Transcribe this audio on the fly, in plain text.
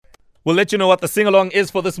We'll let you know what the sing-along is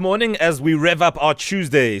for this morning as we rev up our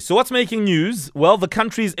Tuesday. So what's making news? Well, the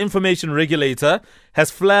country's information regulator has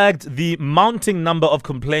flagged the mounting number of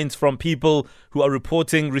complaints from people who are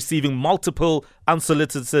reporting receiving multiple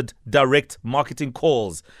unsolicited direct marketing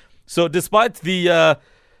calls. So despite the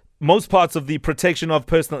most parts of the Protection of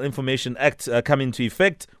Personal Information Act come into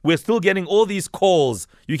effect, we're still getting all these calls.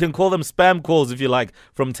 You can call them spam calls if you like,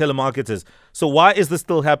 from telemarketers. So why is this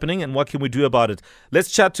still happening and what can we do about it?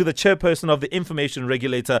 Let's chat to the chairperson of the information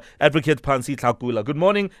regulator, Advocate Phansi Tlhakula. Good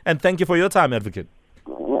morning and thank you for your time, Advocate.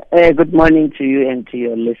 Good morning to you and to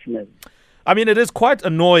your listeners. I mean, it is quite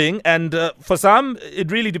annoying, and for some,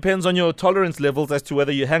 it really depends on your tolerance levels as to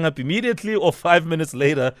whether you hang up immediately or 5 minutes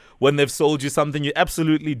later when they've sold you something you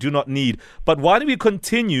absolutely do not need. But why do we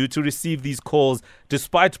continue to receive these calls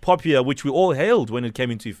despite POPIA, which we all hailed when it came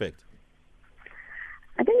into effect?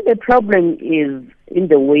 I think the problem is in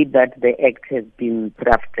the way that the Act has been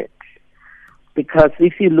drafted. Because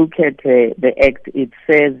if you look at the Act, it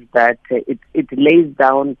says that it lays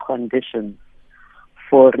down conditions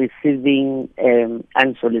for receiving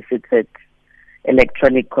unsolicited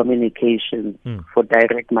electronic communication for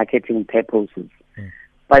direct marketing purposes.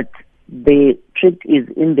 But the trick is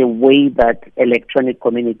in the way that electronic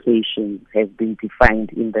communication has been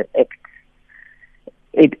defined in the Act.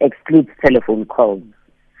 It excludes telephone calls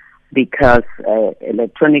because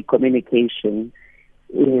electronic communication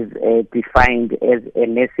is defined as a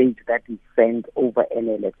message that is sent over an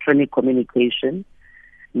electronic communication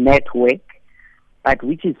network, but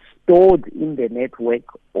which is stored in the network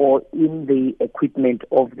or in the equipment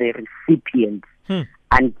of the recipient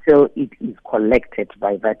until it is collected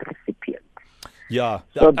by that recipient. Yeah,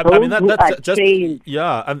 so I mean that's just trained,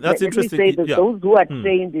 and that's interesting. Let me say that those who are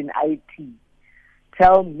trained in IT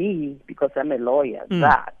tell me, because I'm a lawyer,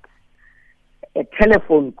 that a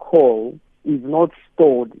telephone call is not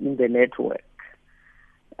stored in the network.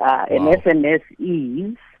 An SMS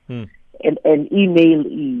is, an email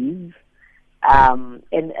is.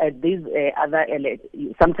 These other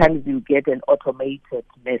sometimes you get an automated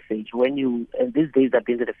message when you, and these days I've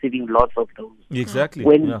been receiving lots of those. Exactly.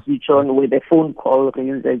 When you switch on with a phone call,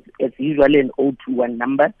 it's usually an 021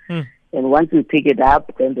 number, and once you pick it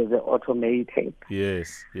up, then there's an automated.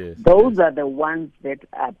 Yes. Those are the ones that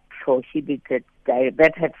are prohibited,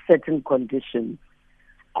 that have certain conditions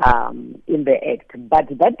in the Act. But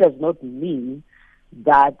that does not mean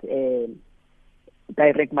that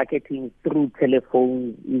direct marketing through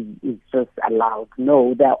telephones is just allowed.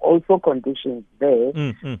 No, there are also conditions there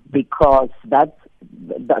because that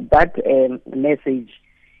message,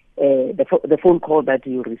 the phone call that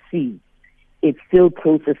you receive, it's still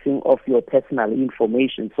processing of your personal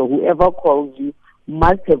information. So whoever calls you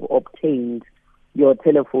must have obtained your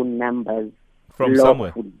telephone numbers from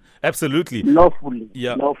somewhere. Absolutely. Lawfully.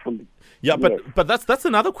 Yeah. Lawfully. Yeah, Yes. but that's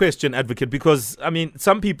another question, Advocate, because, I mean,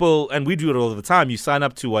 some people, and we do it all the time, you sign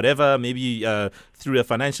up to whatever, maybe through a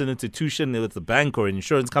financial institution, whether it's a bank or an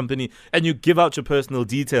insurance company, and you give out your personal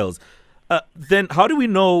details. Then how do we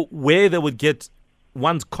know where they would get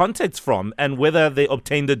one's contacts from and whether they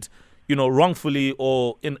obtained it, wrongfully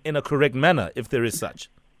or in a correct manner, if there is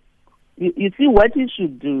such? You see, what you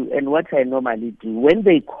should do and what I normally do, when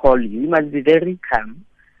they call you, you must be very calm.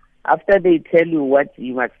 After they tell you what,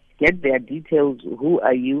 you must get their details. Who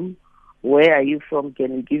are you? Where are you from?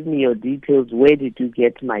 Can you give me your details? Where did you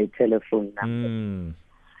get my telephone number?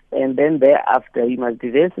 And then thereafter, you must be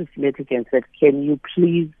very systematic and say, can you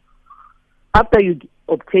please, after you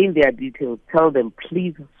obtain their details, tell them,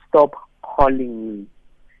 please stop calling me.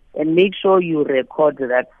 And make sure you record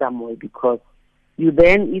that somewhere, because you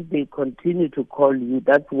then, if they continue to call you,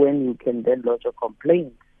 that's when you can then lodge a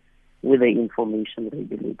complaint with the information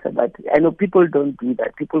regulator. But I know people don't do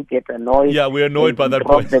that. People get annoyed. Yeah, we're annoyed by that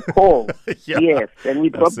point. Drop the call. Yeah, yes, and we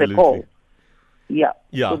drop the call. Yeah.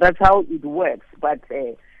 So that's how it works. But,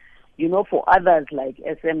 for others like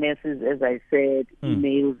SMSs, as I said,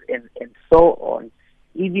 emails and so on,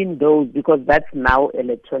 even those, because that's now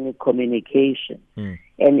electronic communication.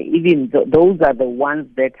 And even those are the ones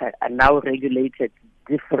that are now regulated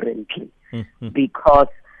differently because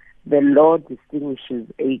the law distinguishes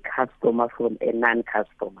a customer from a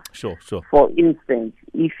non-customer. Sure. For instance,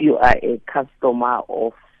 if you are a customer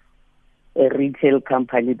of a retail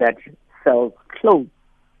company that sells clothes,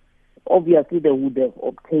 obviously they would have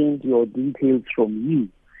obtained your details from you.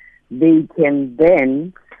 They can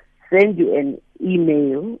then send you an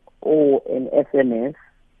email or an SMS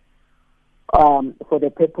for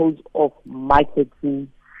the purpose of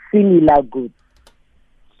marketing similar goods.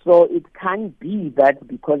 So it can't be that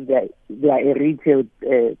because they are a retail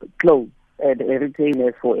clothes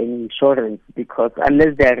retailers for an insurance, because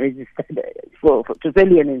unless they are registered to sell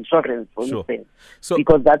you an insurance, for instance,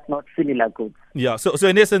 because that's not similar goods. Yeah. So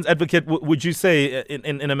in essence, advocate, would you say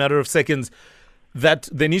in a matter of seconds that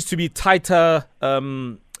there needs to be tighter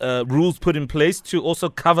rules put in place to also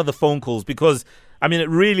cover the phone calls? Because I mean, it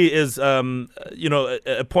really is, a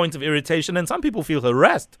point of irritation, and some people feel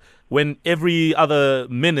harassed when every other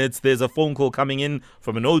minute there's a phone call coming in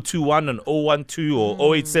from an 021, an 012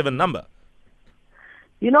 or 087 number.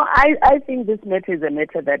 I think this matter is a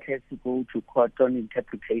matter that has to go to court on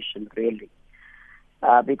interpretation, really,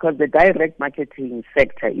 because the direct marketing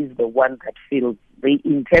sector is the one that feels they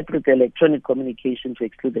interpret electronic communication to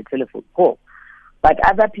exclude the telephone call. But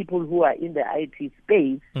other people who are in the IT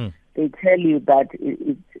space, they tell you that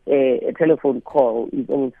a telephone call is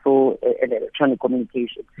also an electronic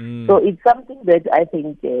communication. So it's something that I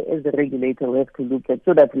think as a regulator we have to look at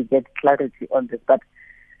so that we get clarity on this. But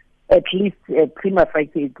at least prima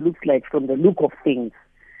facie, it looks like from the look of things,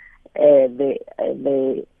 the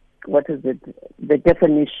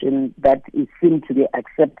definition that is seemed to be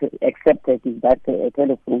accepted is that a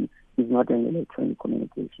telephone is not an electronic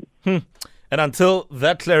communication. And until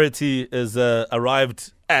that clarity is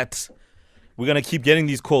arrived at, we're going to keep getting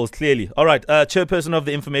these calls, clearly. All right, Chairperson of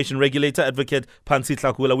the Information Regulator, Advocate Phansi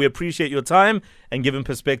Tlhakula, we appreciate your time and giving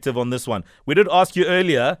perspective on this one. We did ask you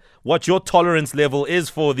earlier what your tolerance level is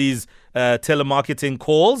for these telemarketing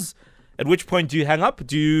calls. At which point do you hang up?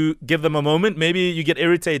 Do you give them a moment? Maybe you get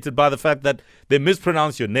irritated by the fact that they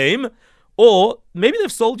mispronounce your name. Or maybe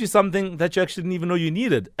they've sold you something that you actually didn't even know you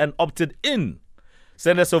needed and opted in.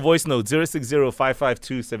 Send us a voice note,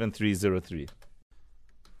 060-552-7303.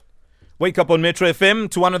 Wake up on Metro FM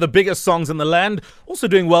to one of the biggest songs in the land. Also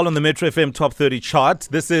doing well on the Metro FM Top 30 chart.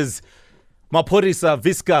 This is Maphorisa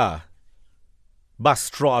Viska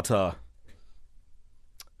Bastrata.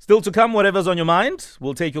 Still to come, whatever's on your mind.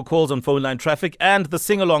 We'll take your calls on phone line traffic and the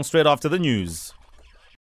sing-along straight after the news.